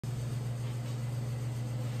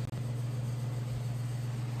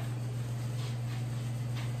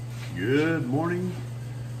Good morning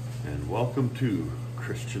and welcome to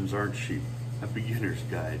Christians Aren't Sheep, a beginner's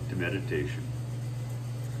guide to meditation.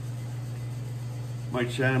 My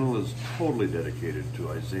channel is totally dedicated to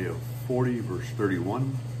Isaiah 40 verse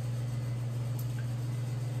 31.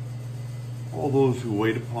 All those who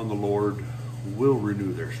wait upon the Lord will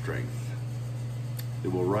renew their strength. They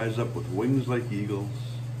will rise up with wings like eagles.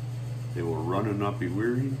 They will run and not be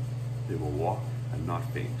weary. They will walk and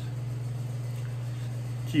not faint.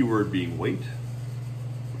 Key word being wait,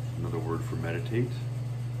 another word for meditate.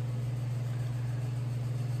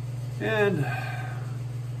 And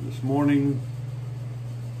this morning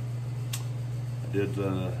I did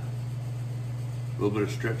a little bit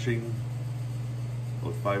of stretching,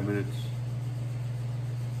 about 5 minutes,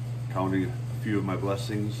 counting a few of my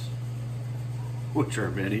blessings, which are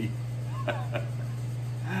many.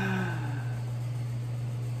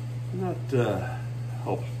 That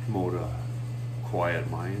helps promote a quiet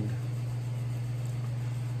mind.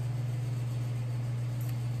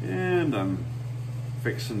 And I'm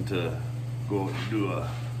fixing to go out and do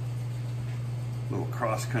a little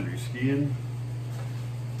cross-country skiing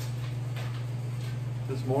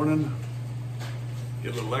this morning.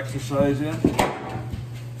 Get a little exercise in.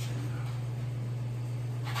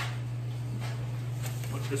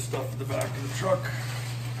 Put this stuff in the back of the truck.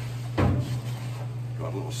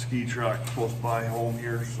 Got a little ski track close by home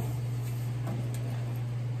here, so.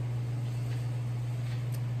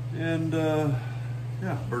 And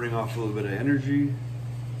yeah, burning off a little bit of energy.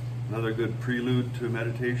 Another good prelude to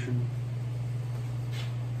meditation.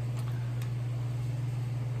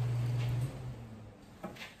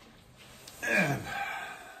 And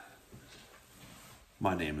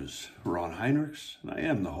my name is Ron Heinrichs, and I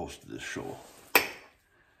am the host of this show.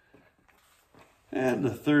 And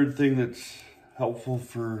the third thing that's helpful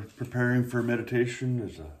for preparing for meditation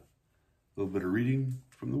is a little bit of reading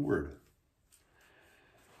from the Word.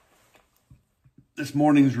 This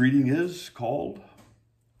morning's reading is called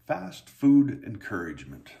Fast Food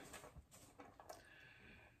Encouragement.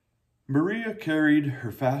 Maria carried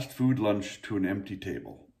her fast food lunch to an empty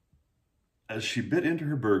table. As she bit into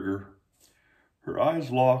her burger, her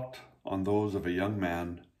eyes locked on those of a young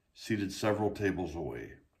man seated several tables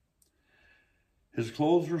away. His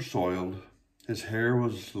clothes were soiled, his hair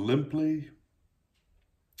was limply,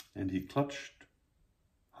 and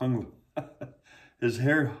his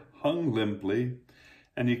hair hung limply,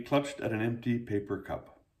 and he clutched at an empty paper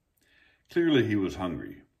cup. Clearly he was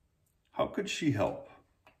hungry. How could she help?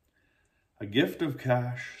 A gift of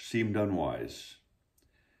cash seemed unwise.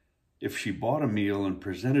 If she bought a meal and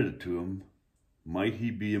presented it to him, might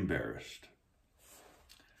he be embarrassed?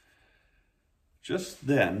 Just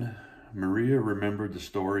then, Maria remembered the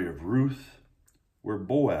story of Ruth, where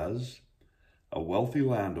Boaz, a wealthy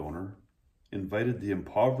landowner, invited the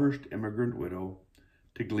impoverished immigrant widow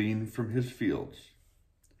to glean from his fields.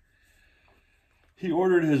 He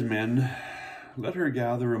ordered his men, "Let her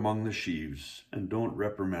gather among the sheaves, and don't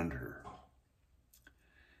reprimand her.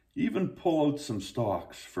 Even pull out some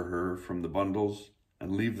stalks for her from the bundles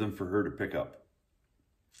and leave them for her to pick up.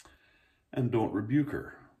 And don't rebuke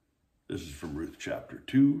her." This is from Ruth chapter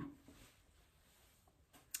 2.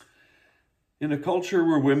 In a culture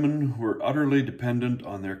where women were utterly dependent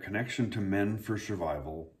on their connection to men for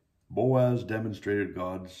survival, Boaz demonstrated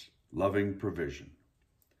God's loving provision.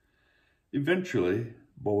 Eventually,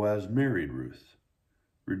 Boaz married Ruth,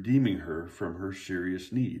 redeeming her from her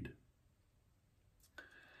serious need.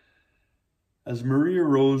 As Maria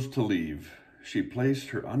rose to leave, she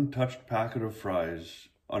placed her untouched packet of fries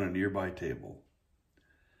on a nearby table,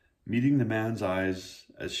 meeting the man's eyes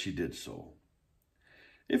as she did so.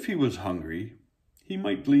 If he was hungry, he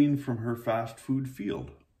might glean from her fast food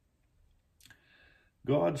field.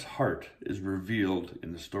 God's heart is revealed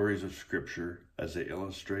in the stories of Scripture as they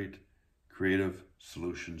illustrate creative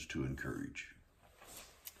solutions to encourage.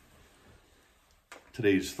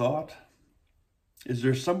 Today's thought: is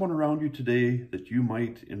there someone around you today that you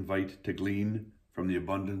might invite to glean from the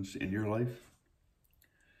abundance in your life?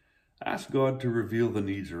 Ask God to reveal the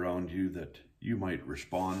needs around you that you might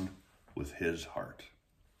respond with His heart.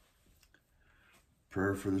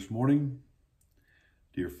 Prayer for this morning.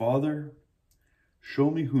 Dear Father, show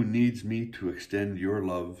me who needs me to extend your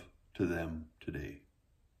love to them today.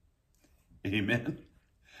 Amen.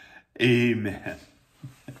 Amen.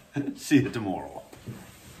 See you tomorrow.